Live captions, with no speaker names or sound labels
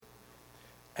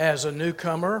as a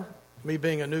newcomer, me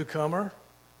being a newcomer,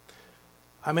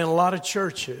 I'm in a lot of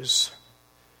churches,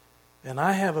 and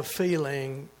I have a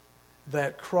feeling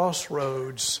that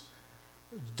Crossroads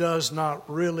does not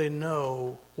really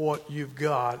know what you've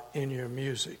got in your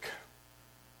music.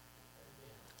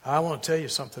 I want to tell you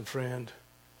something, friend.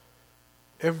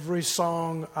 Every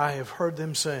song I have heard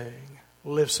them sing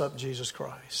lifts up Jesus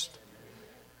Christ.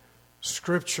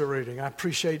 Scripture reading. I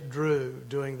appreciate Drew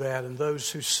doing that, and those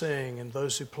who sing and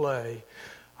those who play.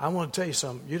 I want to tell you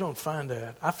something. You don't find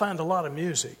that. I find a lot of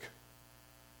music.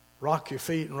 Rock your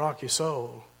feet and rock your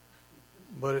soul.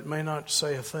 But it may not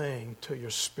say a thing to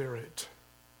your spirit.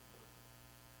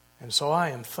 And so I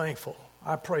am thankful.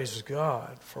 I praise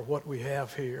God for what we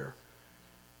have here.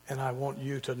 And I want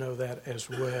you to know that as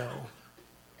well.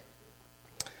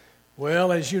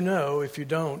 Well, as you know, if you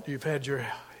don't, you've had your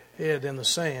head in the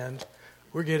sand.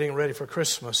 We're getting ready for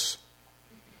Christmas.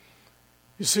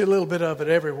 You see a little bit of it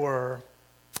everywhere.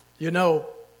 You know,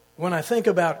 when I think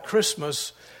about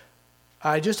Christmas,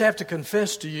 I just have to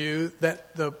confess to you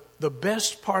that the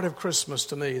best part of Christmas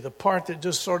to me, the part that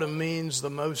just sort of means the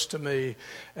most to me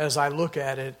as I look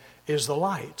at it, is the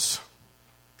lights.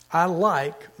 I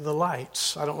like the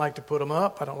lights. I don't like to put them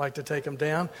up. I don't like to take them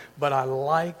down, but I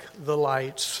like the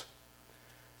lights.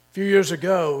 A few years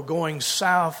ago, going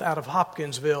south out of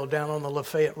Hopkinsville down on the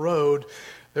Lafayette Road,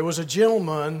 there was a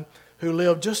gentleman who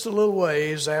lived just a little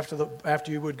ways after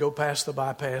you would go past the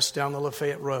bypass down the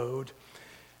Lafayette Road,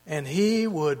 and he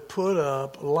would put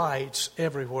up lights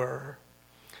everywhere.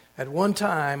 At one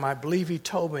time, I believe he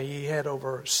told me he had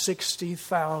over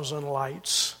 60,000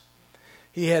 lights.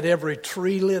 He had every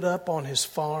tree lit up on his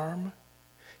farm.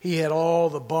 He had all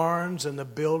the barns and the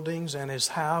buildings and his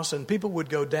house, and people would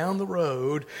go down the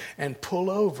road and pull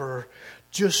over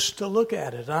just to look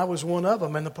at it. And I was one of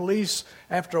them, and the police,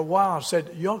 after a while,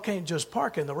 said, "Y'all can't just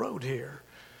park in the road here."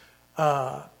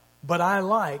 But I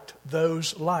liked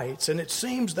those lights, and it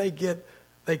seems they get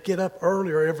up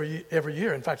earlier every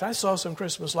year. In fact, I saw some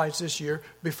Christmas lights this year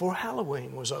before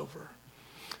Halloween was over.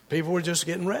 People were just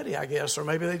getting ready, I guess, or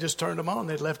maybe they just turned them on.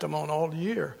 They'd left them on all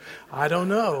year. I don't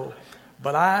know.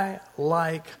 But I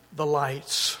like the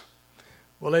lights.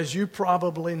 Well, as you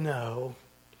probably know,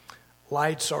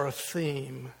 lights are a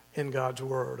theme in God's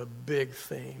Word, a big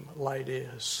theme. Light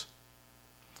is.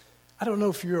 I don't know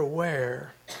if you're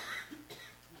aware,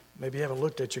 maybe you haven't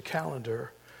looked at your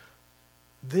calendar,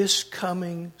 this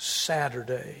coming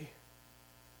Saturday,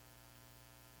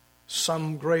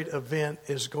 some great event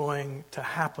is going to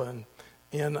happen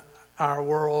in our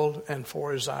world and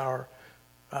for as our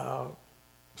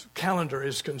calendar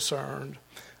is concerned.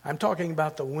 I'm talking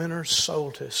about the winter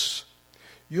solstice.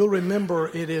 You'll remember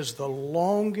it is the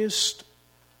longest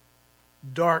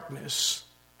darkness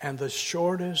and the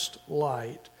shortest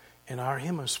light in our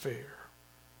hemisphere.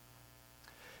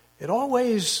 It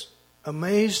always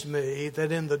amazed me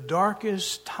that in the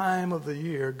darkest time of the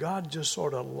year, God just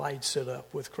sort of lights it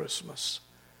up with Christmas.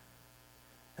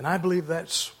 And I believe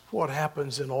that's what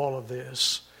happens in all of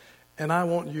this. And I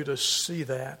want you to see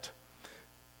that.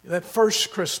 That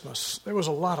first Christmas, there was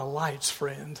a lot of lights,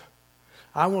 friend.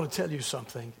 I want to tell you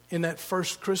something. In that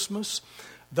first Christmas,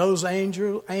 those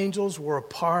angels were a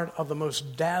part of the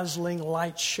most dazzling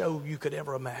light show you could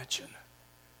ever imagine.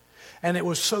 And it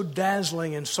was so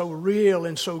dazzling and so real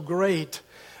and so great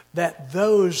that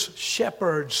those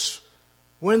shepherds,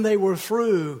 when they were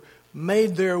through,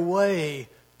 made their way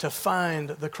to find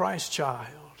the Christ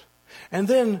child. And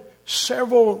then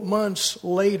several months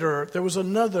later, there was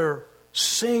another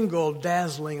single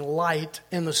dazzling light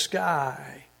in the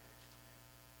sky.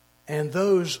 And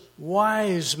those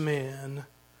wise men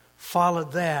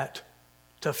followed that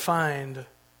to find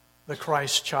the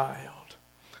Christ child.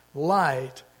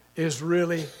 Light is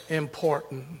really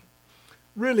important.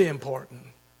 Really important.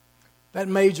 That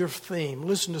major theme.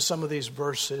 Listen to some of these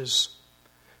verses.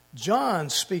 John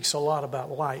speaks a lot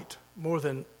about light, more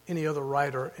than any other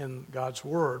writer in God's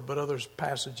Word, but other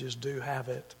passages do have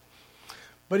it.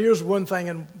 But here's one thing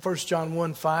in 1 John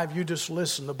 1:5. You just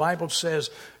listen. The Bible says,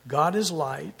 God is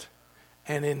light,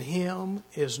 and in Him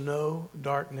is no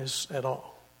darkness at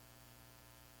all.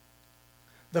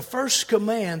 The first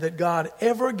command that God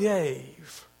ever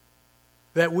gave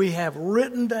that we have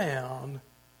written down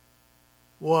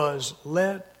was,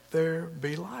 let there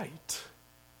be light.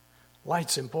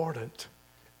 Light's important.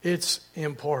 It's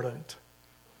important.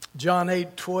 John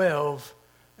 8:12,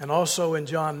 and also in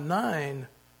John 9,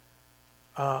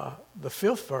 the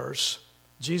 5th verse,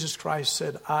 Jesus Christ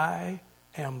said, I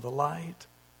am the light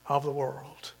of the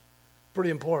world. Pretty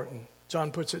important.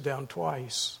 John puts it down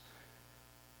twice.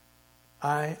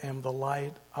 I am the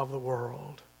light of the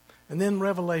world. And then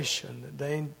Revelation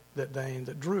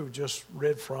that Drew just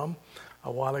read from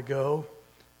a while ago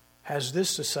has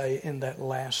this to say in that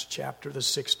last chapter, the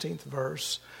 16th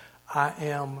verse, I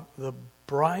am the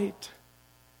bright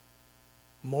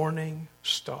morning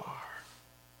star.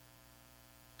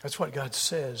 That's what God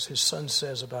says, His Son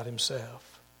says about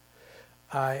Himself.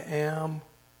 I am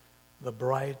the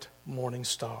bright morning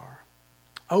star.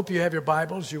 I hope you have your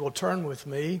Bibles. You will turn with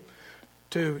me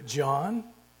to John,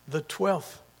 the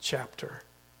 12th chapter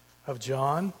of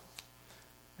John.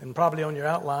 And probably on your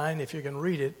outline, if you can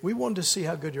read it, we wanted to see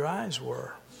how good your eyes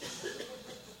were.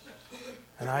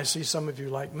 And I see some of you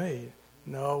like me.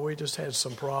 No, we just had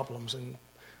some problems, and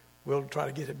we'll try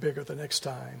to get it bigger the next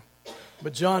time.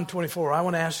 But John 24, I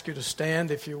want to ask you to stand,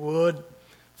 if you would.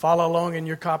 Follow along in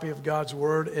your copy of God's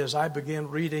Word as I begin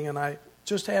reading. And I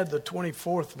just had the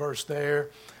 24th verse there,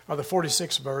 or the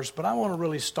 46th verse. But I want to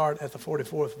really start at the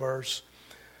 44th verse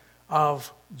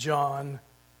of John,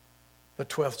 the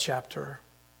 12th chapter.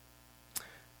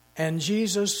 And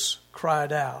Jesus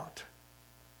cried out,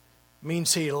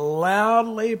 means He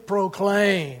loudly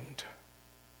proclaimed.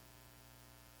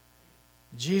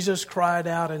 Jesus cried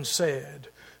out and said,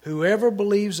 whoever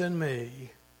believes in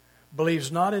me,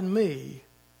 believes not in me,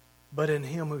 but in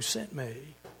Him who sent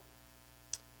me.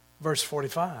 Verse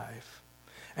 45,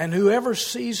 and whoever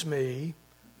sees me,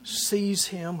 sees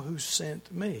Him who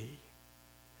sent me.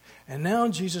 And now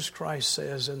Jesus Christ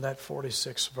says in that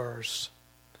 46th verse,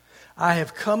 I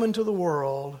have come into the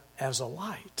world as a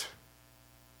light.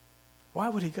 Why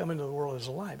would He come into the world as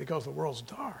a light? Because the world's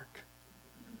dark.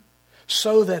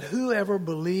 So that whoever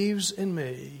believes in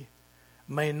me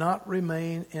may not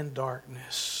remain in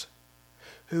darkness.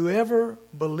 Whoever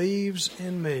believes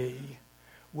in me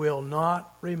will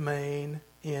not remain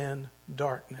in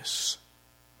darkness.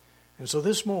 And so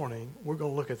this morning, we're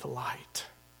going to look at the light.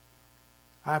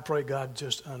 I pray God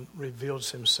just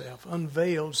unveils Himself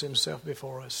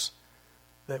before us,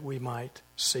 that we might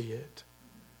see it.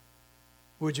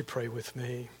 Would you pray with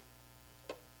me?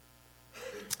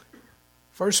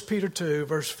 1 Peter 2,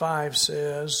 verse 5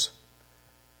 says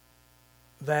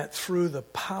that through the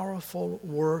powerful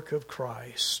work of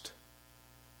Christ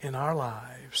in our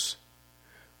lives,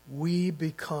 we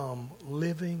become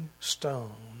living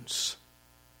stones,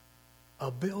 a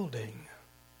building,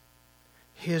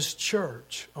 His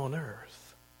church on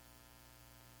earth.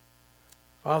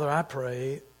 Father, I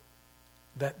pray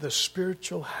that the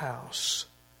spiritual house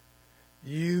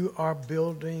you are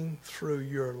building through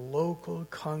your local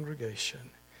congregation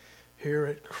here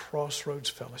at Crossroads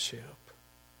Fellowship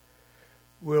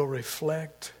will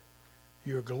reflect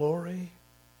your glory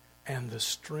and the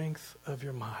strength of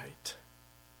your might.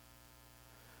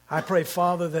 I pray,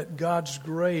 Father, that God's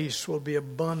grace will be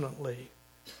abundantly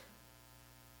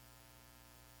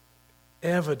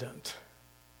evident.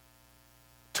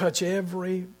 Touch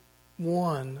every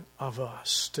one of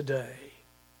us today.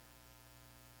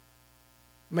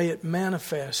 May it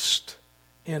manifest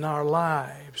in our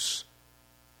lives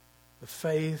the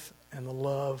faith and the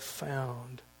love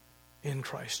found in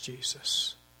Christ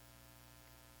Jesus.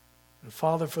 And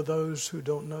Father, for those who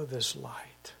don't know this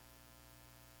light,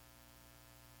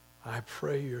 I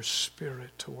pray your Spirit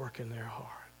to work in their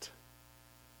heart.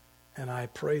 And I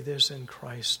pray this in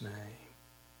Christ's name.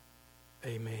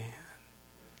 Amen.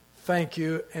 Thank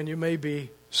you, and you may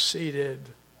be seated.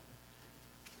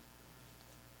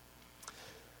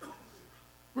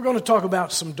 We're going to talk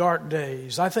about some dark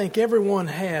days. I think everyone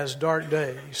has dark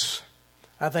days.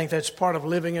 I think that's part of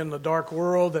living in the dark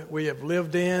world that we have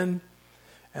lived in,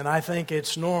 and I think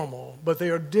it's normal, but they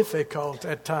are difficult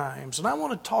at times. And I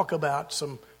want to talk about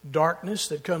some darkness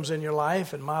that comes in your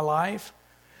life and my life,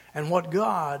 and what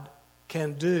God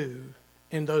can do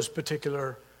in those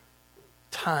particular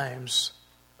times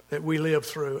that we live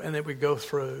through and that we go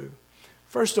through.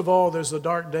 First of all, there's the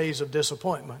dark days of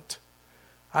disappointment.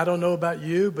 I don't know about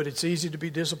you, but it's easy to be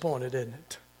disappointed, isn't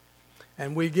it?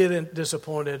 And we get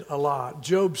disappointed a lot.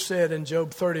 Job said in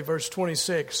Job 30, verse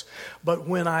 26, but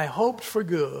when I hoped for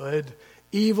good,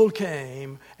 evil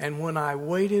came, and when I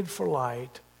waited for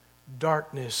light,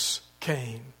 darkness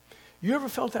came. You ever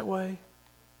felt that way?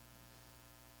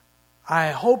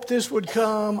 I hoped this would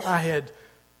come. I had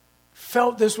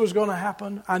felt this was going to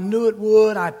happen. I knew it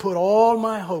would. I put all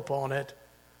my hope on it,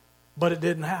 but it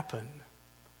didn't happen.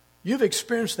 You've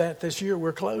experienced that this year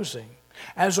we're closing.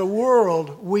 As a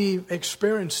world, we've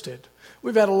experienced it.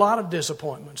 We've had a lot of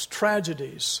disappointments,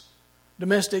 tragedies,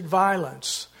 domestic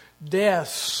violence,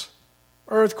 deaths,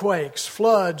 earthquakes,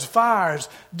 floods, fires,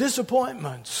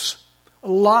 disappointments.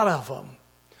 A lot of them.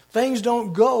 Things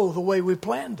don't go the way we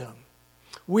planned them.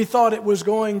 We thought it was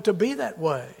going to be that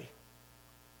way.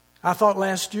 I thought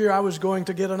last year I was going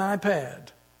to get an iPad.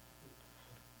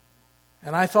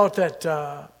 And I thought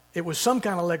that it was some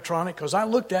kind of electronic because I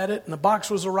looked at it and the box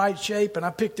was the right shape and I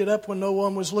picked it up when no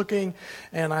one was looking.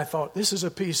 And I thought, this is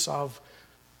a piece of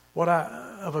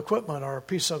of equipment or a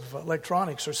piece of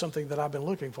electronics or something that I've been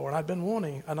looking for. And I'd been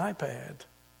wanting an iPad.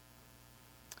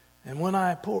 And when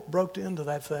I broke into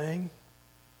that thing,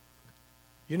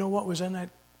 you know what was in that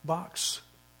box?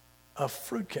 A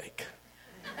fruitcake.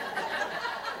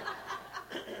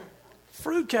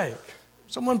 Fruitcake.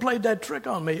 Someone played that trick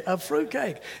on me, a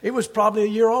fruitcake. It was probably a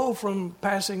year old from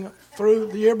passing through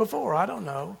the year before. I don't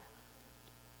know.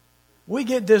 We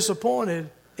get disappointed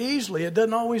easily. It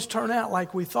doesn't always turn out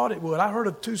like we thought it would. I heard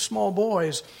of 2 small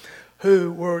boys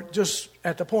who were just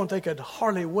at the point they could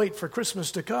hardly wait for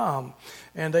Christmas to come.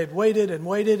 And they'd waited and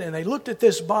waited, and they looked at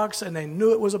this box, and they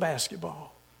knew it was a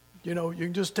basketball. You know, you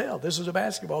can just tell this is a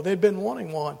basketball. They'd been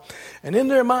wanting one. And in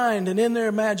their mind and in their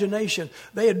imagination,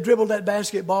 they had dribbled that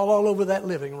basketball all over that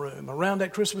living room, around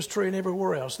that Christmas tree and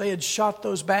everywhere else. They had shot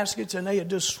those baskets and they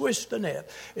had just swished the net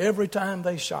every time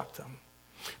they shot them.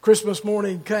 Christmas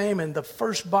morning came and the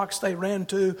first box they ran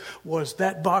to was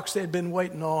that box they had been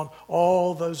waiting on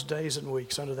all those days and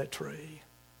weeks under that tree.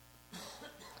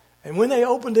 And when they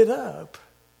opened it up,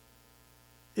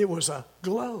 it was a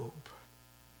globe.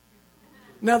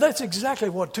 Now, that's exactly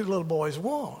what 2 little boys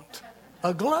want,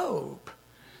 a globe.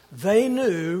 They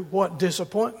knew what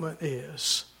disappointment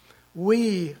is.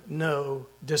 We know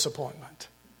disappointment.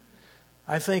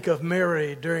 I think of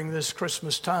Mary during this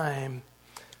Christmas time.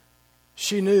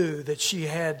 She knew that she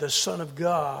had the Son of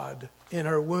God in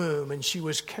her womb, and she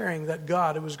was carrying that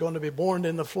God who was going to be born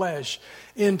in the flesh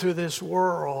into this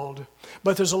world.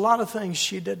 But there's a lot of things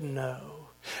she didn't know.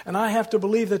 And I have to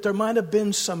believe that there might have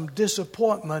been some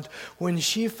disappointment when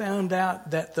she found out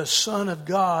that the Son of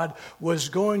God was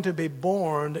going to be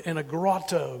born in a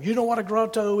grotto. You know what a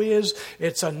grotto is?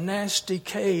 It's a nasty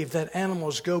cave that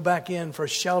animals go back in for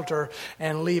shelter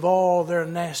and leave all their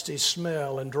nasty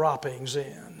smell and droppings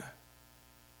in.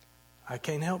 I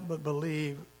can't help but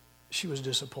believe she was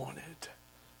disappointed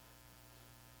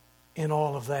in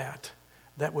all of that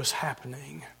was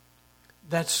happening.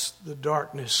 That's the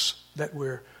darkness that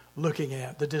we're looking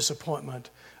at, the disappointment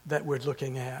that we're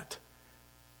looking at.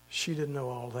 She didn't know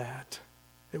all that.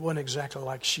 It wasn't exactly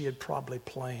like she had probably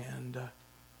planned.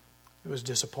 It was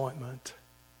disappointment.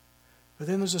 But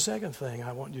then there's a second thing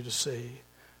I want you to see.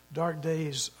 Dark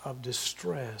days of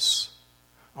distress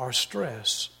or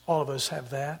stress. All of us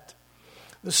have that.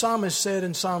 The psalmist said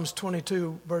in Psalms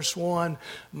 22, verse 1,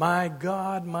 my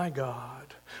God,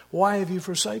 why have you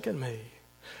forsaken me?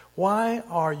 Why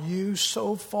are you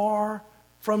so far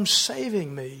from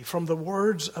saving me from the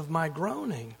words of my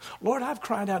groaning? Lord, I've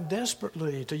cried out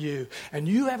desperately to you, and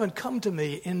you haven't come to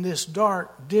me in this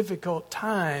dark, difficult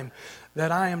time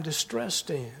that I am distressed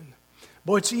in.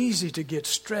 Boy, it's easy to get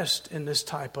stressed in this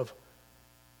type of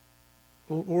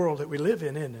world that we live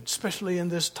in, isn't it? Especially in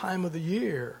this time of the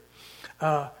year.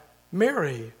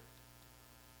 Mary,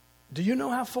 do you know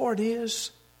how far it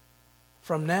is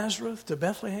from Nazareth to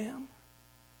Bethlehem?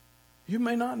 You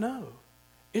may not know.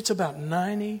 It's about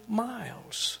 90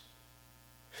 miles.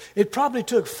 It probably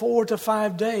took 4 to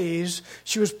 5 days.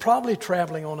 She was probably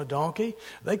traveling on a donkey.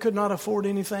 They could not afford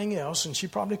anything else, and she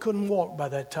probably couldn't walk by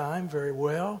that time very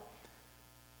well.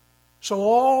 So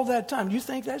all that time, do you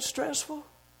think that's stressful?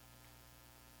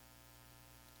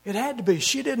 It had to be.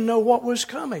 She didn't know what was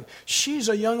coming. She's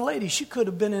a young lady. She could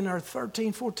have been in her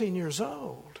 13, 14 years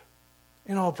old,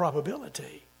 in all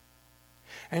probability.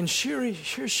 And here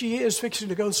she is fixing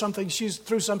to go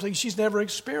through something she's never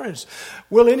experienced.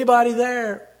 Will anybody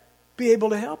there be able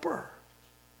to help her?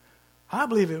 I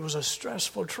believe it was a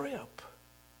stressful trip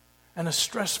and a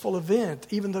stressful event,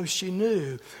 even though she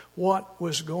knew what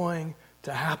was going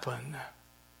to happen.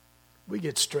 We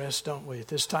get stressed, don't we, at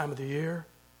this time of the year?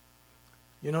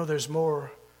 You know, there's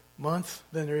more month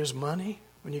than there is money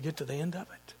when you get to the end of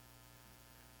it.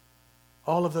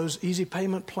 All of those easy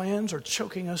payment plans are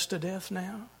choking us to death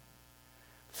now.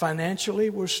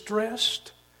 Financially, we're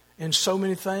stressed in so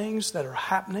many things that are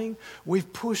happening.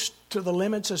 We've pushed to the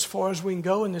limits as far as we can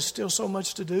go, and there's still so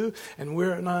much to do, and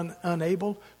we're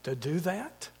unable to do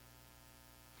that.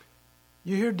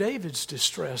 You hear David's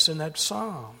distress in that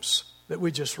Psalms that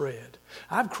we just read.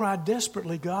 I've cried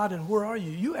desperately, God, and where are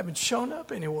you? You haven't shown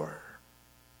up anywhere.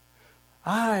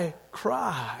 I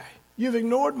cry. You've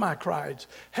ignored my cries.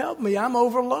 Help me. I'm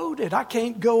overloaded. I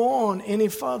can't go on any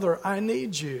further. I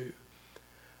need you.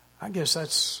 I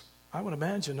guess I would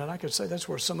imagine that I could say that's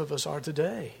where some of us are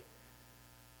today.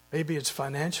 Maybe it's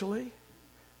financially.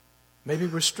 Maybe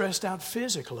we're stressed out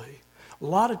physically. A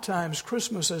lot of times,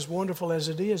 Christmas, as wonderful as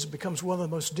it is, becomes one of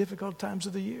the most difficult times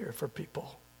of the year for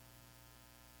people.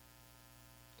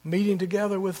 Meeting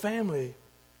together with family,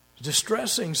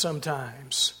 distressing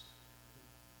sometimes.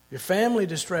 Your family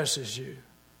distresses you.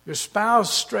 Your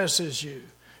spouse stresses you.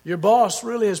 Your boss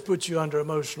really has put you under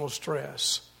emotional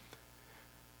stress.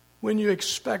 When you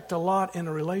expect a lot in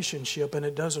a relationship and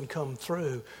it doesn't come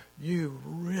through, you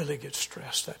really get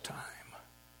stressed that time.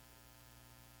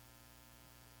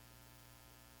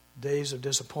 Days of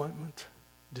disappointment,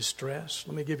 distress.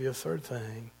 Let me give you a third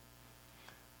thing.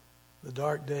 The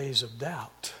dark days of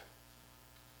doubt.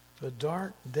 The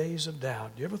dark days of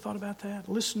doubt. You ever thought about that?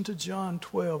 Listen to John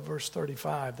 12, verse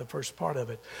 35, the first part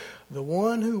of it. The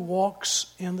one who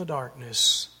walks in the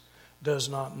darkness does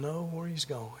not know where he's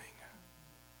going.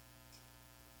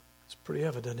 It's pretty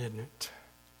evident, isn't it?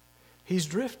 He's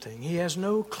drifting. He has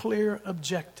no clear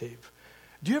objective.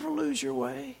 Do you ever lose your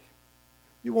way?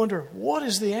 You wonder, what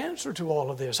is the answer to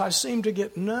all of this? I seem to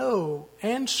get no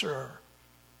answer.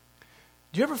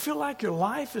 Do you ever feel like your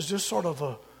life is just sort of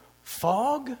a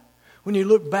fog? When you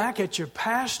look back at your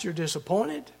past, you're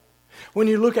disappointed. When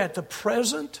you look at the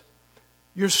present,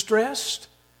 you're stressed.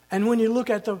 And when you look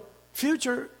at the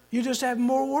future, you just have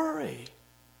more worry.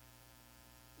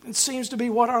 It seems to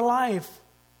be what our life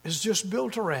is just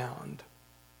built around.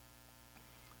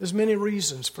 There's many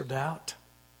reasons for doubt,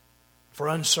 for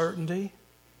uncertainty.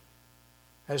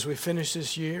 As we finish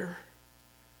this year,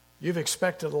 you've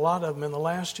expected a lot of them in the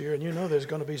last year, and you know there's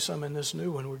going to be some in this new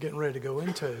one we're getting ready to go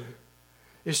into.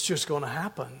 It's just going to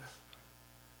happen.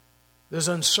 There's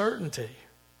uncertainty.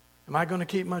 Am I going to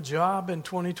keep my job in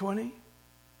 2020?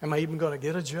 Am I even going to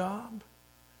get a job?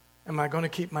 Am I going to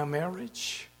keep my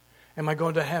marriage? Am I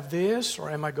going to have this or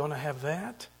am I going to have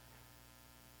that?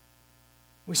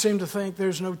 We seem to think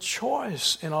there's no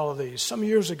choice in all of these. Some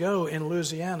years ago in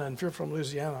Louisiana, and if you're from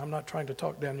Louisiana, I'm not trying to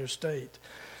talk down your state,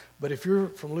 but if you're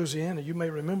from Louisiana, you may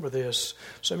remember this.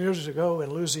 Some years ago in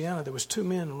Louisiana, there was 2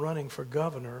 men running for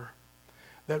governor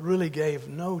that really gave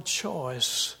no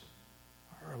choice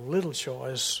or little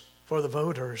choice for the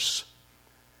voters.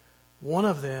 One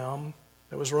of them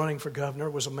that was running for governor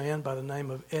was a man by the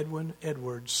name of Edwin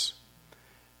Edwards.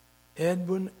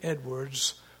 Edwin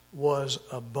Edwards was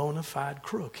a bona fide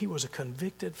crook. He was a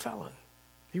convicted felon.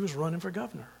 He was running for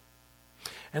governor.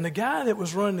 And the guy that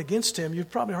was running against him,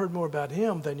 you've probably heard more about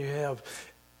him than you have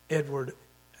Edwin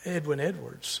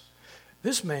Edwards.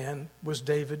 This man was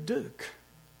David Duke.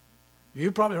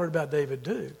 You've probably heard about David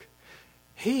Duke.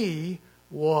 David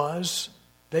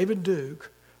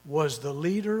Duke was the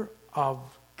leader of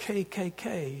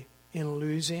KKK in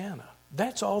Louisiana.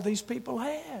 That's all these people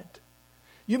had.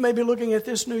 You may be looking at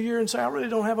this new year and say, I really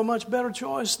don't have a much better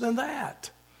choice than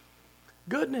that.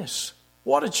 Goodness,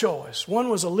 what a choice. One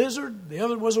was a lizard, the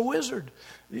other was a wizard.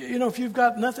 You know, if you've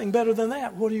got nothing better than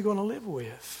that, what are you going to live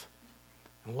with?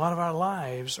 And a lot of our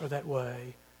lives are that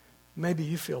way. Maybe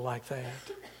you feel like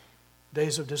that.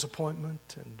 Days of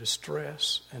disappointment and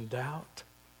distress and doubt.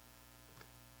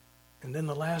 And then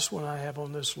the last one I have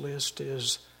on this list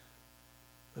is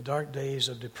the dark days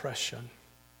of depression.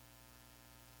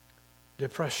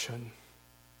 Depression.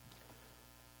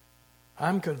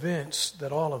 I'm convinced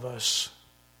that all of us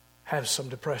have some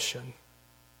depression.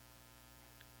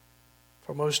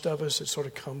 For most of us, it sort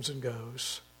of comes and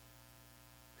goes.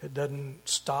 It doesn't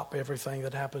stop everything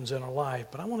that happens in our life.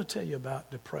 But I want to tell you about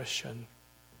depression.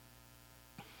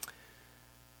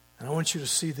 And I want you to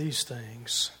see these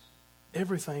things.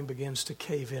 Everything begins to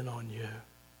cave in on you.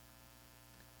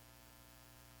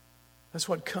 That's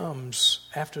what comes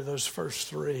after those first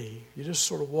 3. You just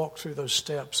sort of walk through those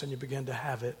steps and you begin to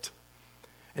have it.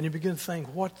 And you begin to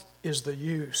think, what is the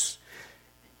use?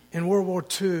 In World War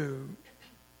II,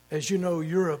 as you know,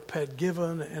 Europe had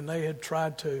given and they had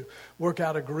tried to work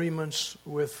out agreements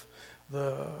with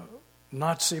the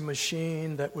Nazi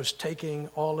machine that was taking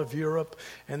all of Europe.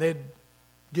 And they'd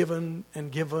given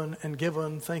and given and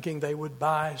given, thinking they would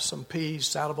buy some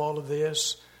peace out of all of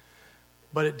this.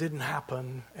 But it didn't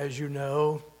happen, as you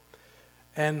know.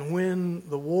 And when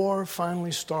the war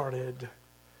finally started,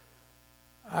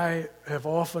 I have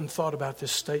often thought about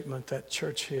this statement that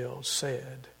Churchill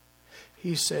said.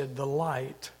 He said, the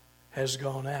light has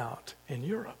gone out in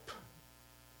Europe.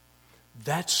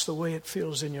 That's the way it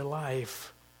feels in your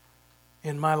life,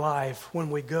 in my life, when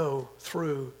we go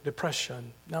through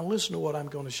depression. Now listen to what I'm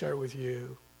going to share with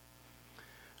you.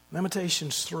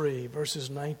 Lamentations 3, verses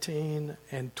 19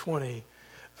 and 20.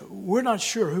 We're not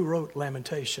sure who wrote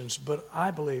Lamentations, but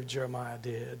I believe Jeremiah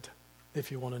did,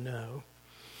 if you want to know.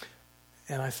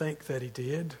 And I think that he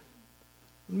did.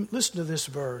 Listen to this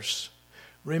verse.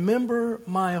 Remember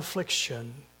my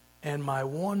affliction and my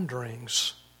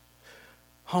wanderings.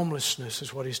 Homelessness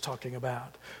is what he's talking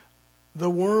about. The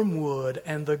wormwood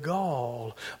and the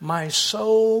gall, my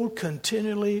soul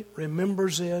continually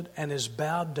remembers it and is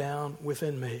bowed down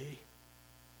within me.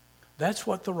 That's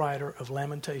what the writer of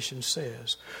Lamentations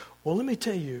says. Well, let me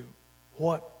tell you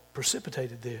what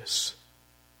precipitated this.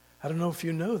 I don't know if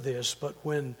you know this, but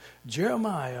when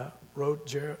Jeremiah wrote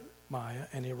Jeremiah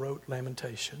and he wrote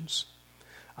Lamentations,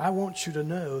 I want you to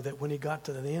know that when he got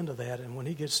to the end of that and when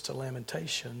he gets to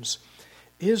Lamentations,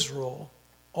 Israel,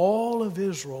 all of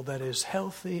Israel that is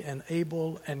healthy and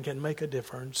able and can make a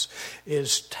difference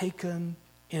is taken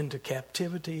into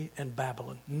captivity in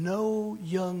Babylon. No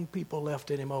young people left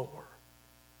anymore.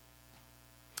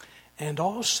 And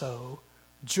also,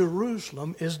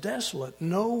 Jerusalem is desolate.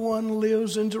 No one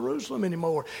lives in Jerusalem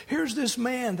anymore. Here's this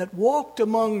man that walked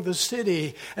among the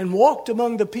city and walked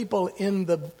among the people in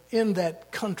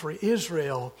that country,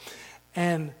 Israel,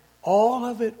 and all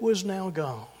of it was now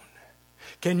gone.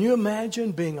 Can you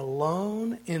imagine being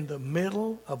alone in the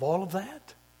middle of all of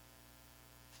that?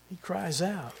 He cries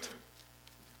out,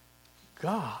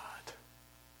 God,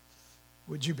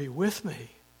 would you be with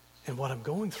me in what I'm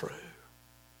going through?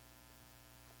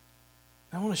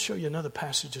 I want to show you another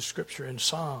passage of Scripture in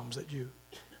Psalms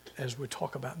as we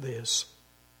talk about this.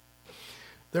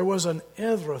 There was an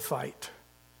Ezrathite,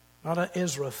 not an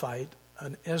Ezrathite,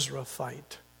 an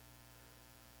Ezrathite.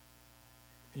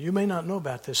 You may not know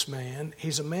about this man.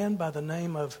 He's a man by the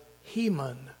name of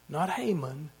Heman, not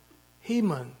Haman,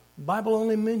 Heman. The Bible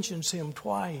only mentions him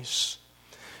twice.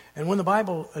 And when the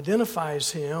Bible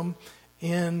identifies him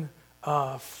in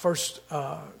 1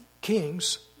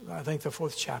 Kings, I think the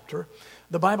 4th chapter,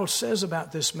 the Bible says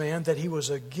about this man that he was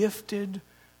a gifted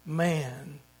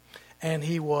man, and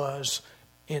he was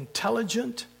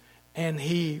intelligent, and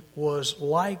he was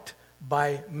liked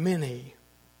by many.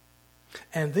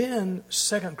 And then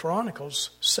 2 Chronicles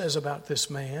says about this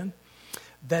man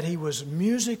that he was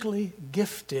musically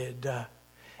gifted,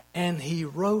 and he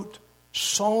wrote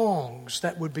songs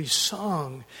that would be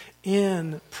sung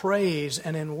in praise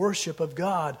and in worship of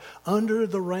God under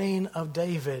the reign of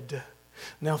David.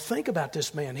 Now think about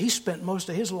this man. He spent most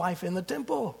of his life in the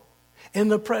temple, in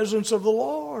the presence of the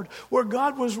Lord, where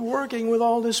God was working with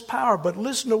all this power. But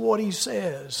listen to what he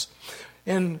says.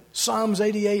 In Psalms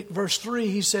 88 verse 3,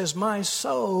 he says, my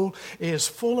soul is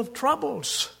full of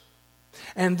troubles.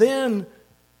 And then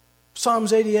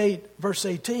Psalms 88 verse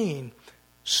 18,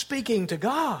 speaking to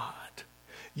God,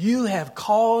 you have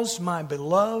caused my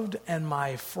beloved and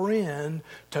my friend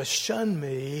to shun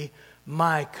me.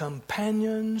 My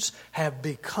companions have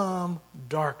become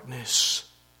darkness.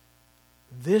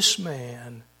 This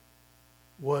man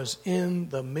was in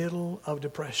the middle of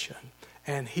depression,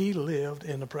 and he lived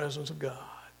in the presence of God.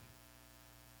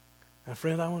 Now,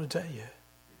 friend, I want to tell you,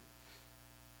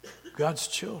 God's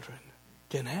children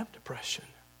can have depression.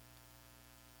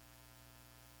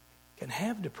 Can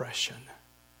have depression.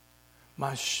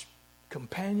 My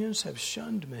companions have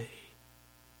shunned me.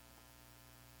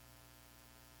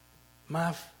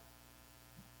 My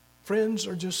friends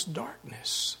are just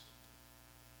darkness.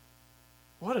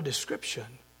 What a description.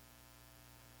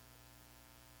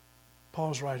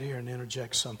 Pause right here and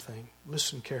interject something.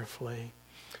 Listen carefully.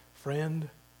 Friend,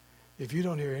 if you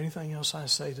don't hear anything else I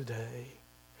say today,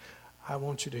 I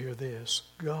want you to hear this.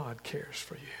 God cares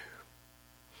for you.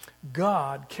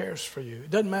 God cares for you.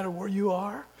 It doesn't matter where you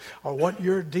are or what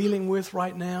you're dealing with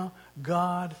right now.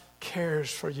 God cares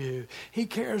for you. He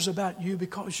cares about you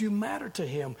because you matter to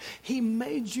him. He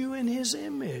made you in his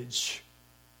image.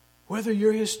 Whether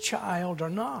you're his child or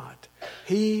not,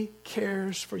 he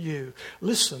cares for you.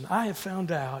 Listen, I have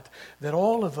found out that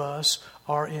all of us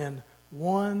are in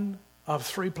one of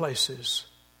three places.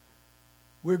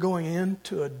 We're going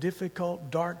into a difficult,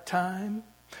 dark time,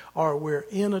 or we're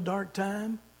in a dark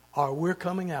time, or we're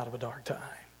coming out of a dark time.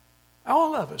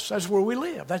 All of us. That's where we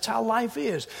live. That's how life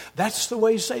is. That's the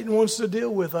way Satan wants to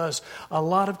deal with us a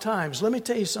lot of times. Let me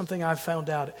tell you something I found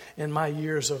out in my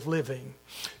years of living.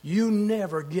 You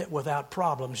never get without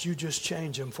problems. You just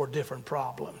change them for different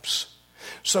problems.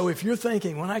 So if you're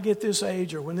thinking, when I get this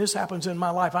age or when this happens in my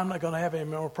life, I'm not going to have any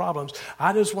more problems,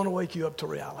 I just want to wake you up to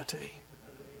reality.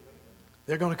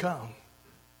 They're going to come.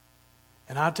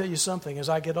 And I'll tell you something, as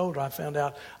I get older, I found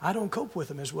out I don't cope with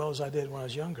them as well as I did when I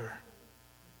was younger.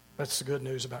 That's the good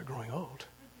news about growing old.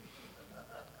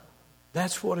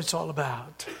 That's what it's all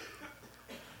about.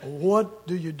 What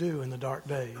do you do in the dark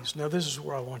days? Now, this is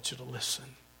where I want you to listen.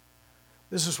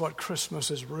 This is what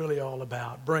Christmas is really all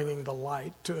about, bringing the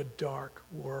light to a dark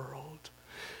world.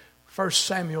 1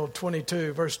 Samuel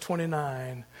 22, verse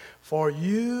 29, for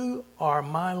you are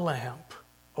my lamp,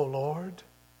 O Lord,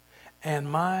 and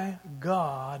my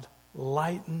God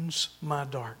lightens my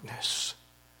darkness.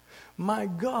 My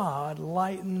God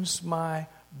lightens my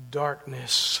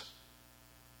darkness.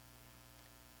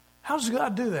 How does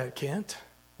God do that, Kent?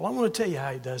 Well, I'm going to tell you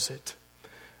how He does it.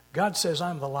 God says,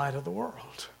 I'm the light of the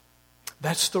world.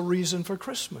 That's the reason for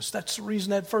Christmas. That's the reason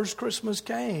that first Christmas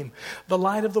came. The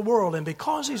light of the world. And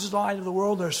because He's the light of the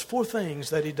world, there's 4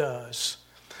 things that He does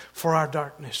for our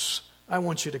darkness. I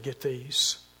want you to get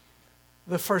these.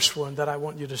 The first one that I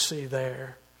want you to see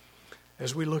there,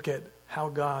 as we look at how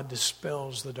God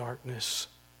dispels the darkness,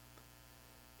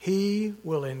 He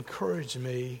will encourage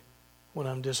me when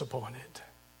I'm disappointed.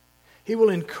 He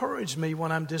will encourage me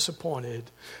when I'm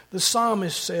disappointed. The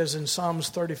psalmist says in Psalms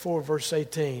 34, verse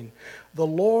 18, the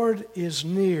Lord is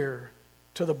near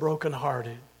to the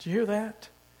brokenhearted. Do you hear that?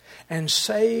 And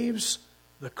saves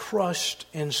the crushed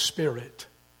in spirit.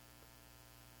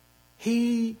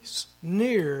 He's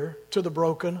near to the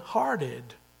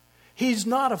brokenhearted. He's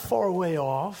not a far way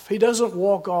off. He doesn't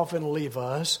walk off and leave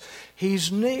us.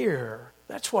 He's near.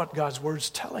 That's what God's Word's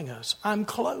telling us. I'm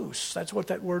close. That's what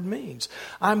that word means.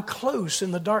 I'm close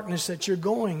in the darkness that you're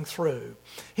going through.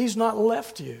 He's not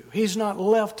left you. He's not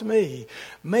left me.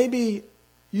 Maybe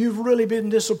you've really been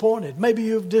disappointed. Maybe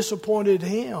you've disappointed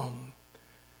Him.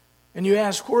 And you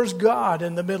ask, where's God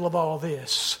in the middle of all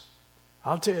this?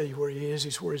 I'll tell you where He is.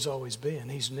 He's where He's always been.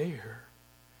 He's near.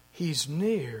 He's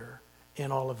near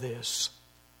in all of this.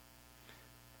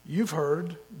 You've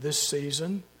heard this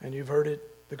season, and you've heard it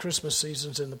the Christmas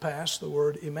seasons in the past, the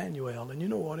word Emmanuel, and you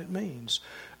know what it means.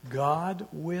 God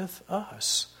with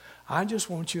us. I just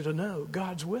want you to know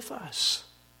God's with us.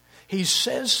 He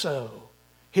says so.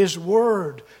 His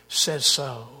Word says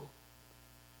so.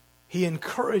 He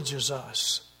encourages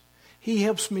us. He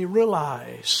helps me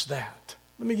realize that.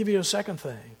 Let me give you a second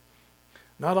thing.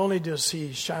 Not only does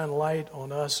He shine light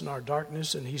on us in our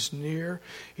darkness, and He's near,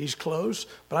 He's close,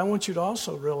 but I want you to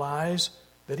also realize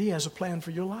that He has a plan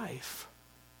for your life.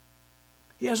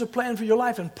 He has a plan for your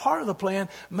life, and part of the plan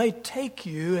may take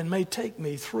you and may take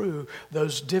me through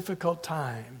those difficult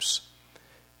times.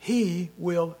 He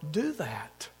will do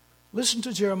that. Listen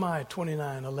to Jeremiah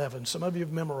 29:11. Some of you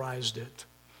have memorized it.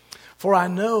 For I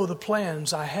know the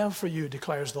plans I have for you,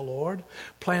 declares the Lord,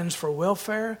 plans for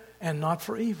welfare and not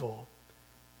for evil.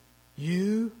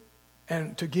 You,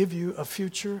 and to give you a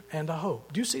future and a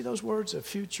hope. Do you see those words, a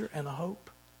future and a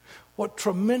hope? What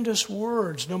tremendous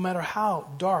words, no matter how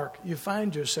dark you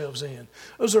find yourselves in.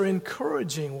 Those are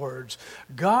encouraging words.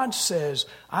 God says,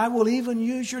 I will even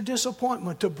use your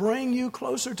disappointment to bring you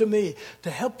closer to me, to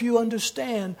help you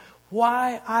understand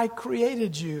why I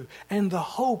created you and the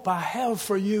hope I have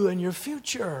for you and your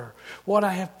future, what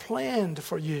I have planned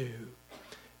for you.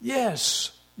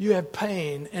 Yes, you have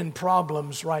pain and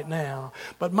problems right now,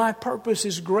 but my purpose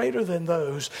is greater than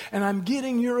those, and I'm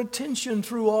getting your attention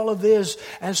through all of this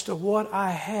as to what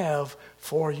I have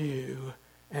for you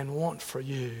and want for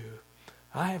you.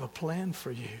 I have a plan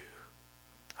for you.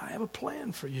 I have a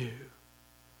plan for you.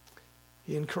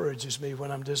 He encourages me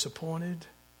when I'm disappointed,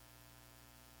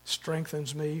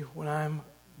 strengthens me when I'm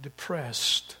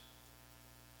depressed,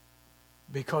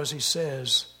 because He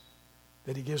says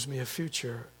that He gives me a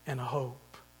future and a hope.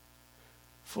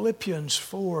 Philippians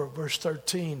 4, verse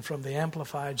 13 from the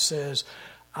Amplified says,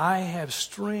 I have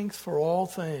strength for all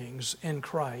things in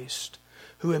Christ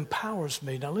who empowers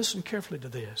me. Now listen carefully to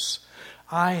this.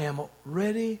 I am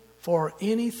ready for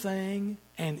anything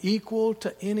and equal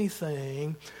to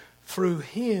anything through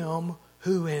Him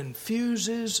who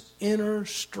infuses inner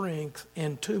strength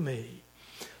into me.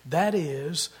 That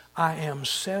is, I am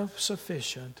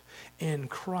self-sufficient in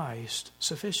Christ's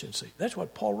sufficiency. That's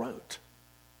what Paul wrote.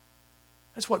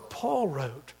 That's what Paul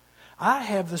wrote. I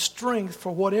have the strength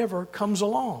for whatever comes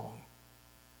along.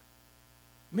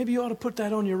 Maybe you ought to put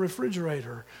that on your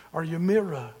refrigerator or your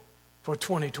mirror for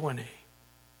 2020.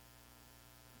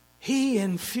 He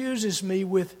infuses me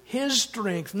with His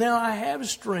strength. Now I have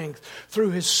strength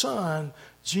through His Son,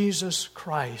 Jesus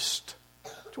Christ.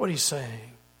 That's what He's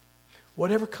saying.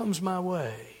 Whatever comes my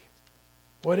way,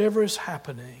 whatever is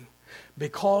happening,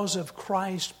 because of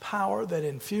Christ's power that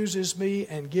infuses me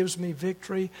and gives me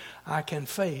victory, I can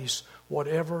face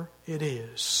whatever it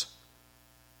is.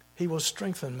 He will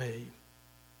strengthen me.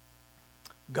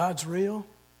 God's real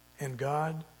and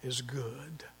God is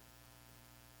good.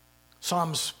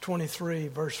 Psalms 23,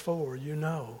 verse 4, you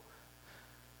know.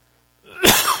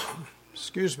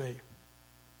 Excuse me.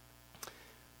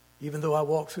 Even though I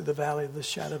walk through the valley of the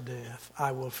shadow of death,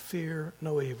 I will fear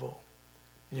no evil.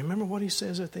 And you remember what He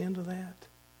says at the end of that?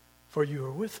 For you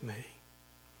are with me.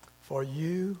 For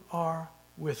you are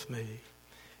with me.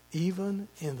 Even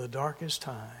in the darkest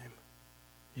time,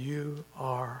 You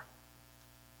are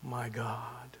my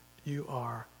God. You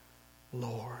are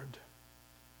Lord.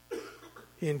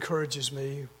 He encourages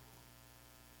me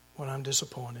when I'm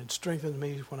disappointed, strengthens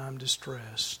me when I'm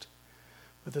distressed.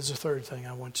 But there's a third thing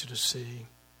I want you to see,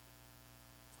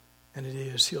 and it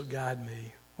is He'll guide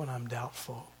me when I'm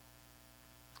doubtful.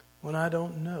 When I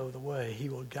don't know the way, He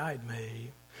will guide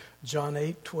me. John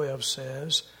 8:12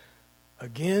 says,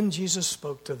 again Jesus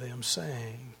spoke to them,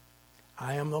 saying,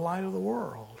 I am the light of the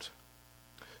world.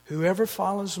 Whoever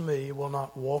follows me will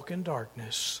not walk in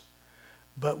darkness,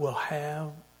 but will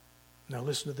have, now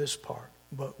listen to this part,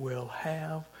 but will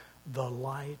have the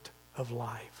light of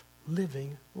life,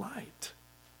 living light,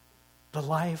 the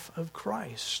life of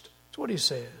Christ. That's what he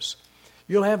says.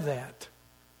 You'll have that.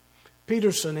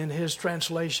 Peterson, in his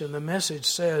translation, the Message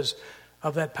says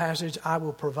of that passage, I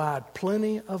will provide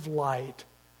plenty of light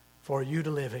for you to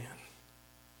live in.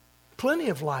 Plenty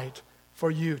of light for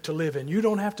you to live in. You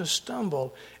don't have to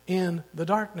stumble in the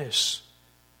darkness.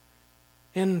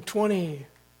 In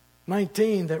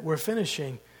 2019 that we're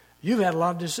finishing, you've had a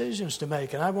lot of decisions to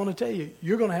make. And I want to tell you,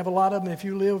 you're going to have a lot of them if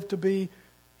you live to be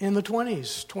in the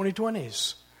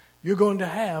 2020s. You're going to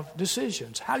have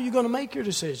decisions. How are you going to make your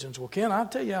decisions? Well, Ken, I'll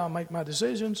tell you how I make my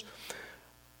decisions.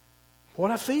 What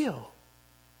I feel.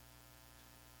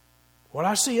 What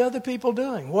I see other people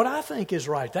doing. What I think is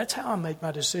right. That's how I make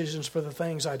my decisions for the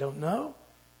things I don't know.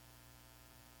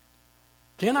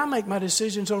 Ken, I make my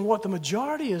decisions on what the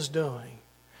majority is doing.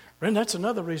 Friend, that's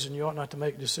another reason you ought not to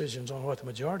make decisions on what the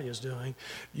majority is doing.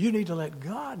 You need to let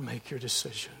God make your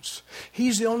decisions.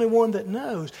 He's the only one that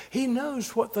knows. He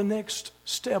knows what the next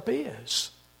step is,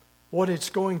 what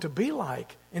it's going to be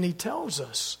like, and He tells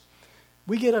us.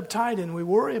 We get uptight and we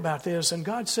worry about this, and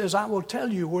God says, I will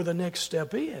tell you where the next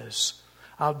step is.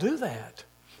 I'll do that.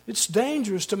 It's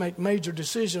dangerous to make major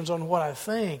decisions on what I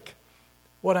think,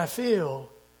 what I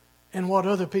feel, and what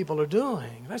other people are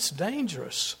doing. That's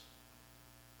dangerous.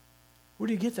 Where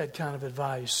do you get that kind of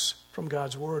advice? From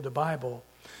God's Word, the Bible.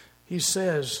 He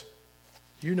says,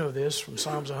 you know this from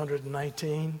Psalms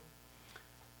 119.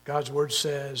 God's Word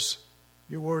says,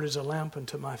 your Word is a lamp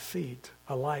unto my feet,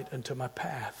 a light unto my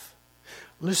path.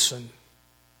 Listen.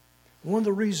 One of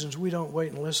the reasons we don't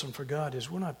wait and listen for God is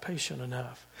we're not patient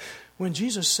enough. When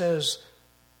Jesus says,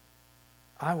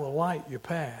 I will light your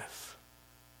path,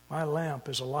 my lamp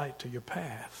is a light to your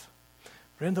path.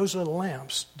 Friend, those little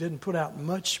lamps didn't put out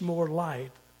much more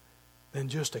light than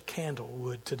just a candle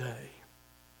would today.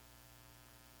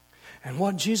 And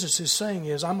what Jesus is saying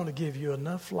is, I'm going to give you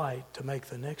enough light to make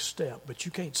the next step, but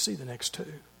you can't see the next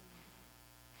two.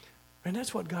 And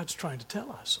that's what God's trying to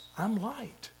tell us. I'm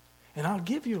light, and I'll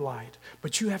give you light,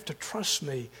 but you have to trust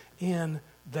me in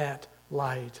that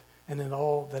light and in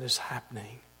all that is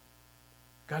happening.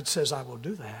 God says, I will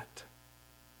do that.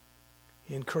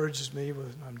 He encourages me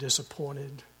when I'm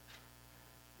disappointed.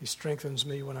 He strengthens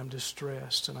me when I'm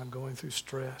distressed and I'm going through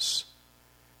stress.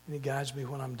 And He guides me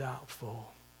when I'm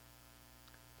doubtful.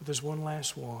 But there's one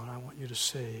last one I want you to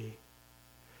see.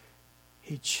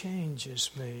 He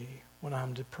changes me when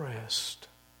I'm depressed.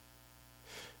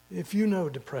 If you know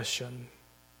depression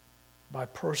by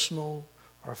personal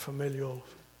or familial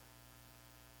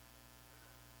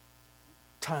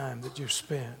time that you've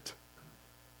spent,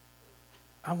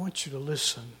 I want you to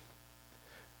listen.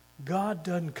 God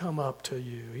doesn't come up to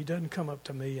you. He doesn't come up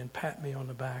to me and pat me on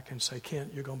the back and say,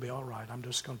 Kent, you're going to be all right. I'm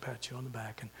just going to pat you on the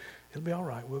back and it'll be all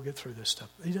right. We'll get through this stuff.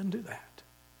 He doesn't do that.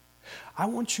 I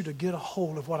want you to get a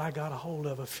hold of what I got a hold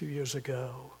of a few years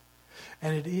ago.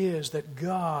 And it is that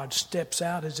God steps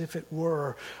out as if it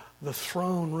were the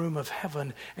throne room of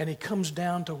heaven, and He comes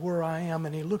down to where I am,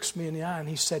 and He looks me in the eye, and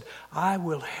He said, I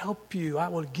will help you. I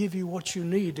will give you what you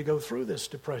need to go through this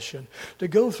depression, to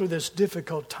go through this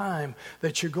difficult time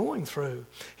that you're going through.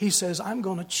 He says, I'm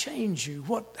going to change you.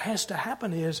 What has to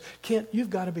happen is, Kent, you've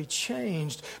got to be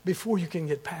changed before you can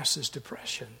get past this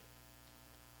depression.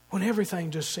 When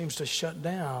everything just seems to shut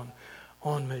down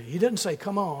on me. He doesn't say,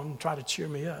 come on, try to cheer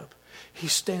me up. He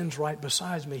stands right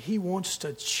beside me. He wants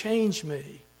to change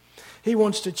me. He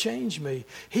wants to change me.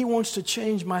 He wants to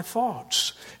change my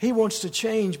thoughts. He wants to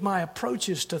change my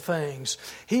approaches to things.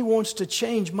 He wants to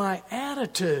change my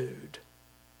attitude.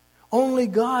 Only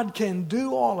God can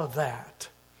do all of that.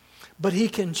 But He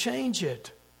can change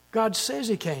it. God says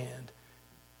He can.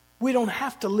 We don't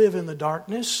have to live in the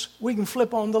darkness. We can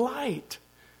flip on the light.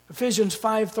 Ephesians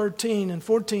 5:13 and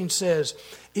 14 says,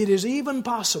 it is even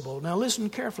possible. Now listen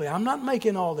carefully. I'm not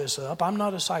making all this up. I'm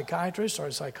not a psychiatrist or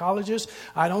a psychologist.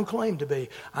 I don't claim to be.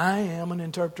 I am an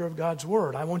interpreter of God's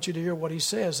Word. I want you to hear what He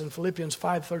says in Philippians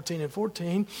 5:13 and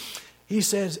 14. He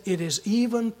says, it is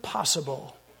even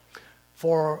possible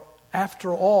for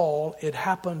after all, it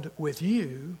happened with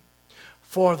you,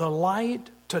 for the light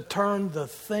to turn the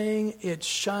thing it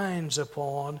shines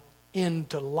upon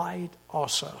into light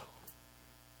also.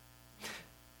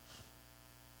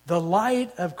 The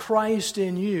light of Christ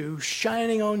in you,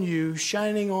 shining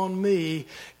on me,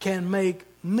 can make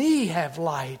me have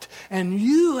light, and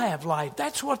you have light.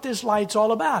 That's what this light's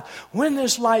all about. When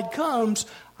this light comes,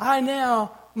 I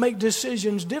now make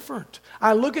decisions different.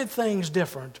 I look at things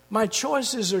different. My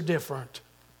choices are different.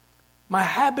 My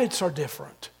habits are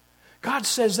different. God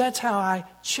says that's how I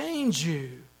change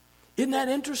you. Isn't that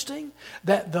interesting?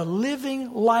 That the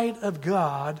living light of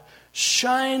God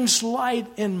shines light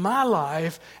in my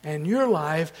life and your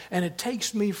life, and it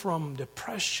takes me from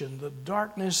depression, the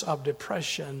darkness of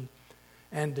depression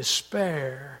and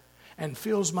despair, and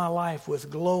fills my life with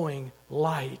glowing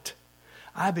light.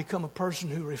 I become a person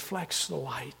who reflects the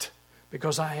light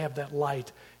because I have that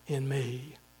light in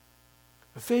me.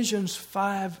 Ephesians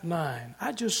 5:9.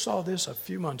 I just saw this a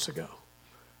few months ago.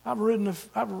 I've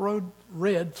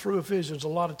read through Ephesians a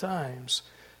lot of times,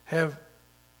 have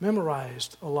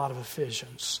memorized a lot of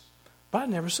Ephesians, but I'd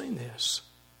never seen this.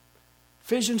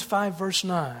 Ephesians 5 verse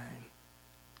 9.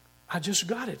 I just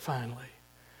got it finally.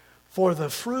 For the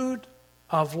fruit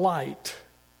of light,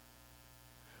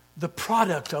 the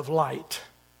product of light,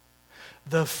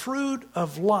 the fruit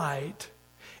of light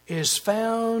is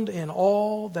found in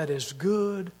all that is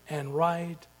good and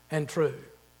right and true.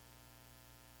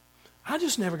 I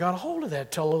just never got a hold of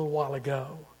that till a little while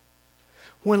ago.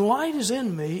 When light is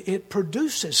in me, it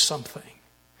produces something.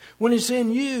 When it's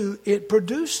in you, it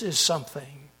produces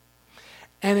something.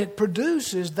 And it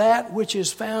produces that which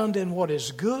is found in what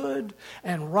is good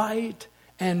and right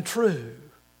and true.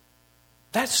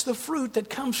 That's the fruit that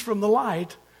comes from the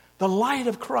light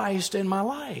of Christ in my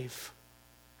life.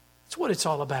 That's what it's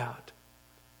all about.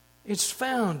 It's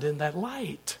found in that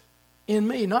light in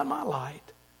me, not my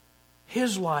light.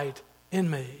 His light in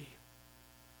me.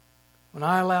 When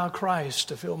I allow Christ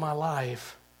to fill my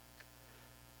life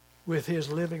with His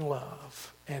living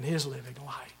love and His living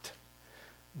light,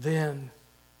 then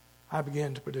I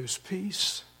begin to produce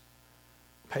peace,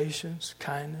 patience,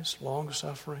 kindness,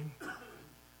 long-suffering,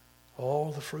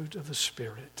 all the fruit of the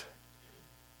Spirit.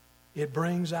 It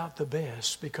brings out the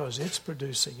best because it's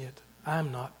producing it.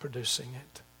 I'm not producing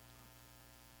it.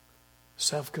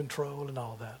 Self-control and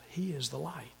all that. He is the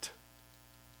light.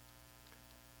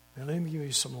 Now let me give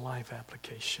you some life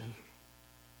application.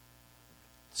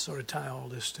 Sort of tie all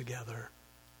this together.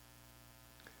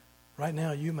 Right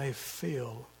now you may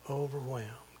feel overwhelmed.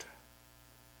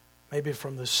 Maybe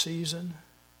from the season,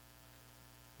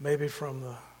 maybe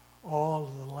from all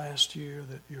of the last year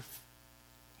that you're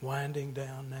winding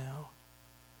down now.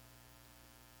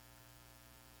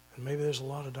 And maybe there's a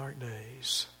lot of dark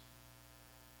days.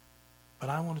 But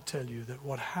I want to tell you that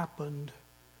what happened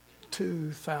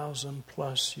 2,000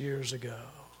 plus years ago,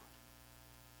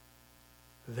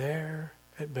 there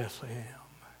at Bethlehem,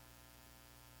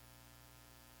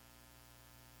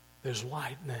 there's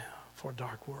light now for a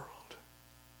dark world.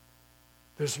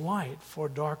 There's light for a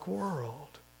dark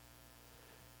world.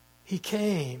 He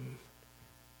came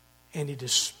and He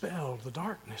dispelled the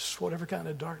darkness, whatever kind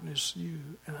of darkness you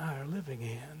and I are living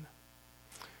in.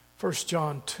 1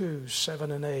 John 2,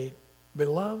 7 and 8.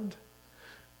 Beloved,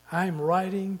 I am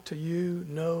writing to you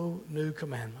no new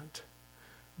commandment,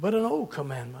 but an old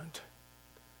commandment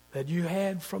that you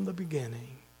had from the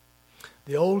beginning.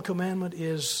 The old commandment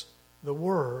is the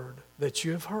word that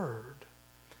you have heard.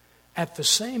 At the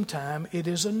same time, it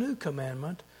is a new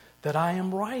commandment that I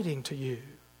am writing to you,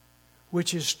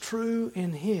 which is true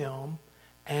in Him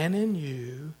and in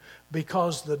you,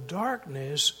 because the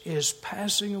darkness is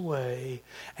passing away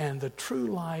and the true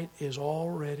light is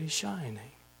already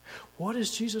shining. What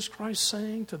is Jesus Christ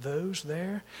saying to those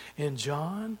there in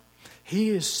John? He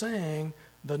is saying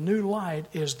the new light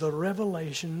is the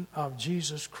revelation of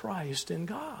Jesus Christ in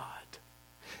God.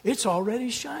 It's already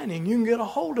shining. You can get a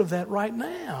hold of that right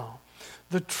now.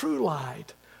 The true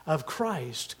light of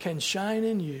Christ can shine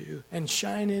in you and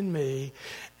shine in me,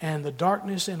 and the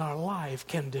darkness in our life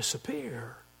can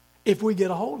disappear. If we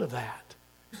get a hold of that,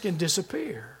 it can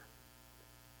disappear.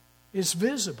 It's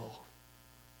visible.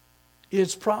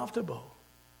 It's profitable.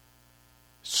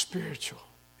 It's spiritual.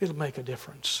 It'll make a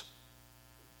difference.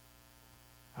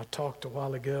 I talked a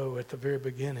while ago at the very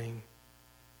beginning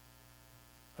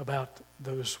about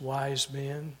those wise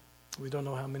men. We don't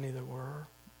know how many there were,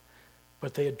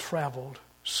 but they had traveled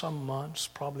some months,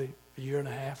 probably a year and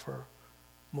a half or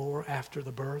more after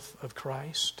the birth of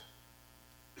Christ.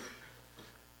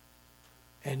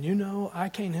 And you know, I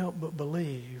can't help but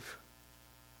believe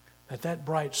that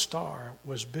bright star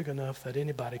was big enough that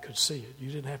anybody could see it. You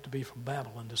didn't have to be from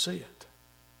Babylon to see it.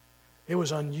 It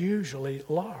was unusually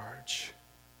large.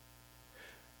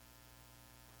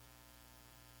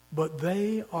 But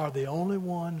they are the only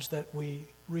ones that we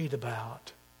read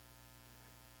about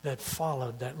that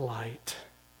followed that light.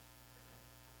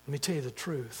 Let me tell you the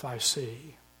truth I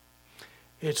see.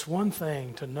 It's one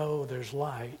thing to know there's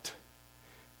light.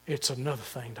 It's another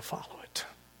thing to follow it.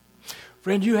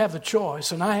 Friend, you have the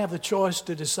choice, and I have the choice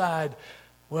to decide,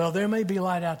 well, there may be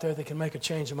light out there that can make a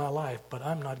change in my life, but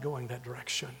I'm not going that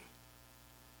direction.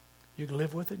 You can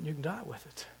live with it and you can die with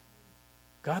it.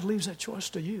 God leaves that choice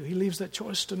to you. He leaves that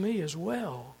choice to me as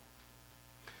well.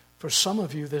 For some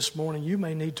of you this morning, you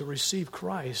may need to receive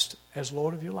Christ as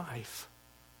Lord of your life.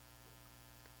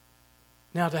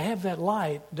 Now, to have that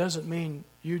light doesn't mean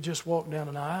you just walk down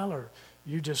an aisle or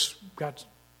you just got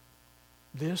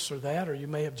this or that, or you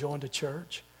may have joined a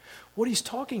church. What he's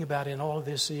talking about in all of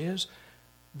this is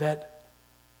that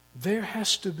there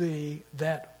has to be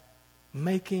that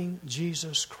making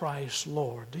Jesus Christ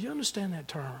Lord. Do you understand that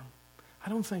term? I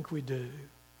don't think we do.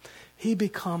 He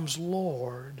becomes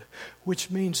Lord, which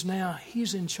means now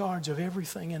He's in charge of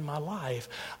everything in my life.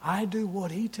 I do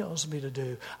what He tells me to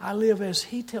do. I live as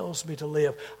He tells me to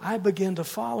live. I begin to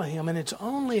follow Him, and it's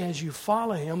only as you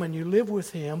follow Him and you live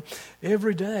with Him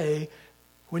every day,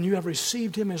 when you have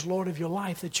received Him as Lord of your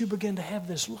life, that you begin to have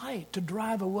this light to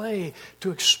drive away,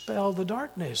 to expel the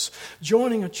darkness.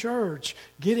 Joining a church,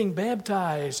 getting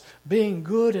baptized, being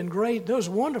good and great, those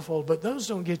are wonderful, but those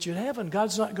don't get you to heaven.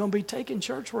 God's not going to be taking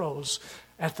church rolls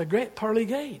at the great pearly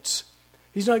gates.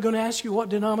 He's not going to ask you what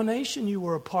denomination you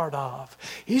were a part of.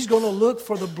 He's going to look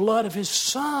for the blood of His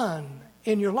Son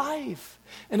in your life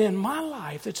and in my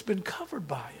life that's been covered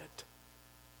by it.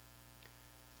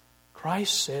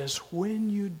 Christ says, when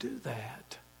you do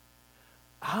that,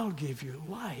 I'll give you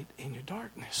light in your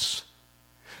darkness.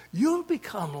 You'll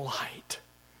become light.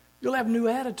 You'll have new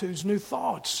attitudes, new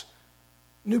thoughts,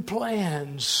 new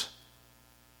plans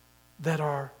that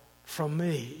are from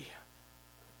me.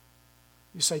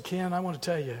 You say, Ken, I want to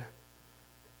tell you,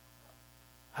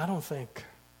 I don't think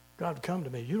God would come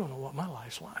to me. You don't know what my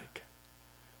life's like.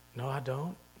 No, I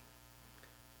don't.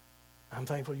 I'm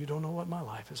thankful you don't know what my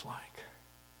life is like.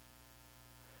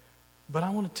 But I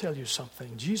want to tell you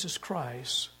something. Jesus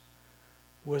Christ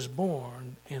was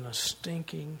born in a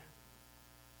stinking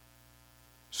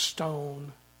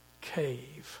stone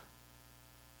cave.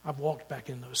 I've walked back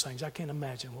in those things. I can't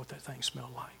imagine what that thing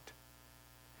smelled like.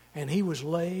 And He was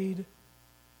laid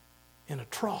in a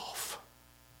trough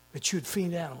that you'd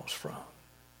feed animals from.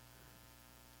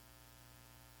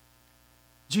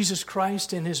 Jesus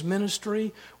Christ in His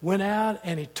ministry went out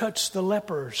and He touched the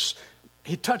lepers.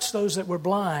 He touched those that were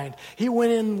blind. He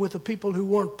went in with the people who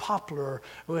weren't popular,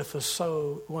 with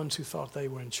the ones who thought they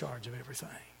were in charge of everything.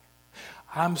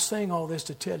 I'm saying all this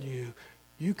to tell you,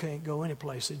 you can't go any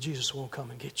place that Jesus won't come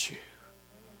and get you.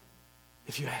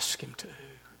 If you ask Him to.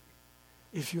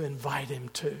 If you invite Him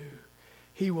to.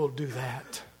 He will do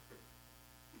that.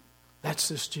 That's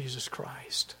this Jesus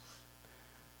Christ.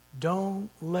 Don't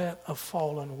let a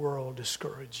fallen world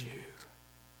discourage you.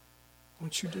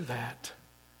 Won't you do that?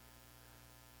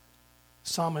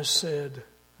 Psalmist said,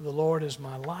 the Lord is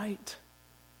my light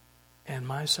and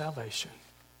my salvation.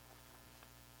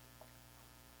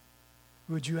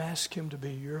 Would you ask Him to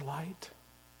be your light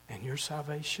and your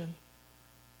salvation?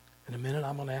 In a minute,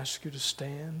 I'm going to ask you to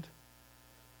stand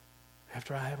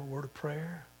after I have a word of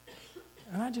prayer.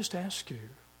 And I just ask you,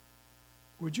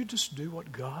 would you just do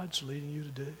what God's leading you to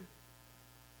do?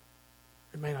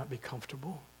 It may not be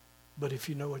comfortable, but if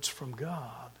you know it's from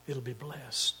God, it'll be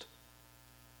blessed.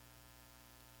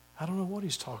 I don't know what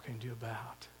He's talking to you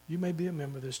about. You may be a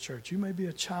member of this church. You may be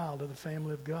a child of the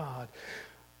family of God.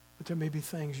 But there may be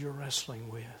things you're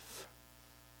wrestling with.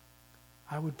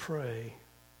 I would pray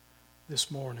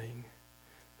this morning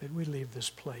that we leave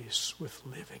this place with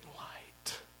living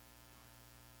light.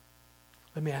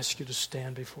 Let me ask you to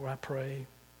stand before I pray.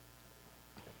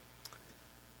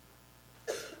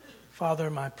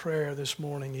 Father, my prayer this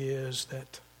morning is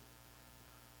that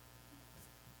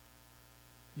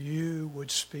You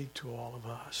would speak to all of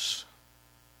us.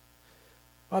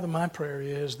 Father, my prayer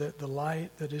is that the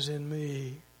light that is in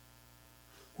me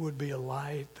would be a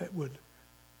light that would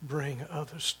bring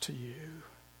others to You.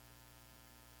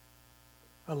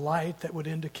 A light that would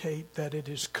indicate that it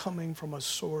is coming from a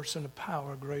source and a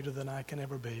power greater than I can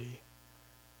ever be.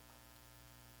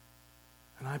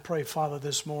 And I pray, Father,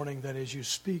 this morning that as You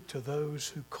speak to those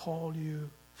who call You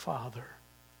Father,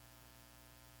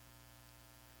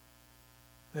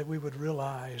 that we would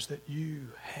realize that you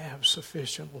have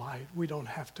sufficient light. We don't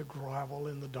have to grovel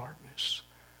in the darkness.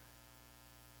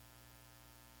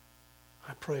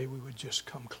 I pray we would just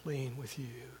come clean with you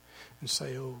and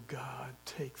say, oh God,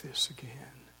 take this again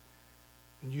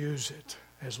and use it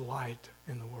as light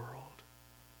in the world.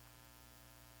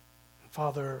 And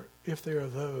Father, if there are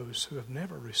those who have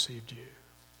never received you,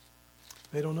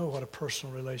 they don't know what a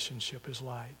personal relationship is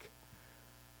like,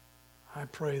 I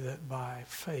pray that by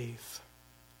faith,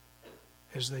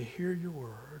 as they hear your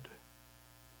word,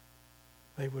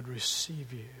 they would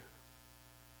receive you.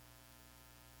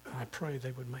 I pray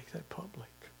they would make that public.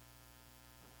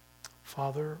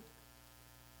 Father,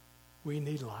 we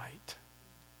need light,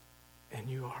 and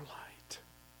you are light.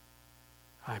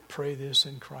 I pray this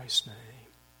in Christ's name.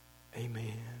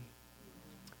 Amen.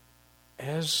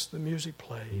 As the music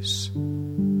plays,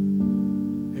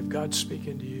 if God's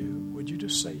speaking to you, would you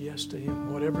just say yes to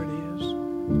him, whatever it is,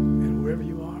 and wherever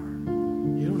you are?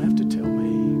 You don't have to tell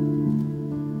me,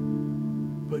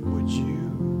 but would you,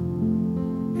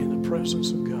 in the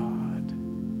presence of God,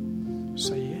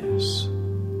 say yes?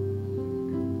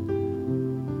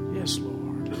 Yes,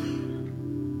 Lord.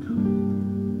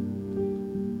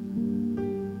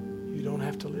 You don't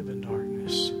have to live in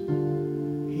darkness.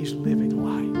 He's living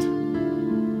light.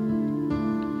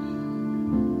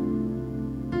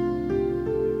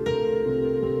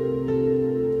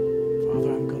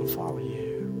 Father, I'm going to follow you.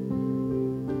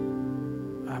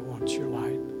 I want your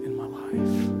light in my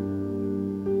life.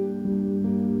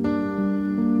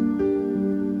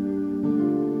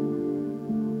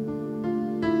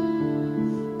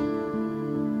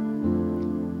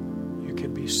 You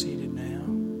can be seated now,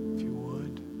 if you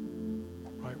would,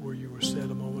 right where you were set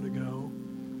a moment ago.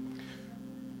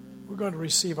 We're going to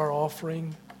receive our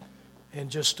offering in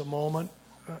just a moment.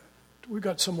 We've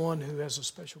got someone who has a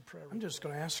special prayer. I'm just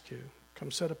going to ask you, come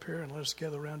sit up here and let us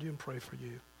gather around you and pray for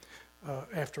you.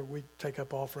 After we take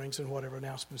up offerings and whatever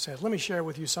announcements has. Let me share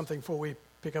with you something before we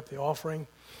pick up the offering.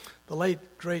 The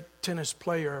late, great tennis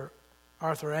player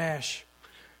Arthur Ashe,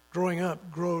 growing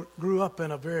up, grew up in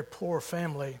a very poor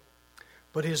family,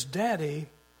 but his daddy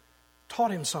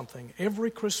taught him something.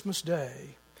 Every Christmas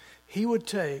day, he would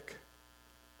take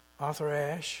Arthur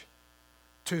Ashe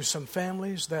to some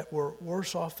families that were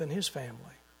worse off than his family.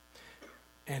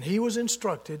 And he was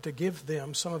instructed to give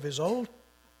them some of his old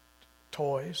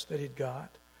toys that he'd got,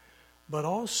 but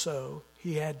also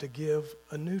he had to give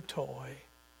a new toy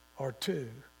or two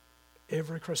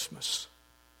every Christmas.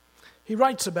 He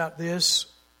writes about this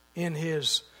in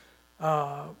his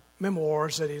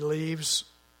memoirs that he leaves,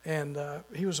 and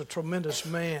he was a tremendous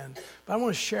man. But I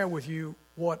want to share with you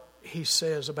what he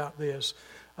says about this,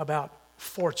 about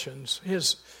fortunes.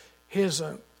 His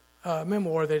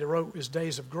memoir that he wrote is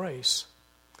Days of Grace.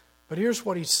 But here's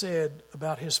what he said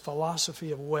about his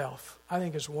philosophy of wealth. I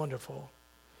think it's wonderful.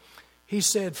 He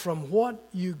said, from what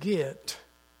you get,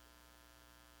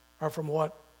 or from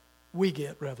what we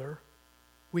get, rather,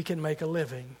 we can make a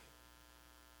living.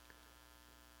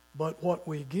 But what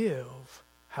we give,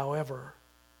 however,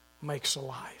 makes a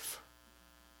life.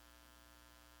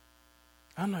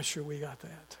 I'm not sure we got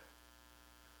that.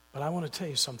 But I want to tell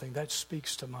you something that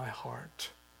speaks to my heart.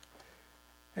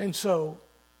 And so,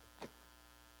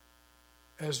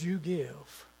 as you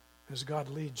give, as God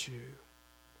leads you,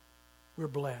 we're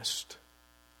blessed.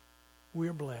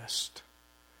 We're blessed.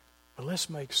 But let's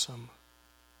make some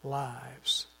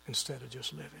lives instead of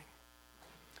just living.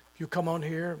 If you come on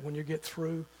here, when you get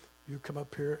through, you come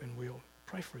up here and we'll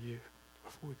pray for you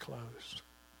before we close.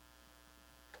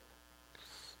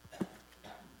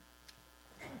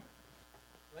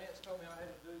 Lance told me I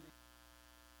had to do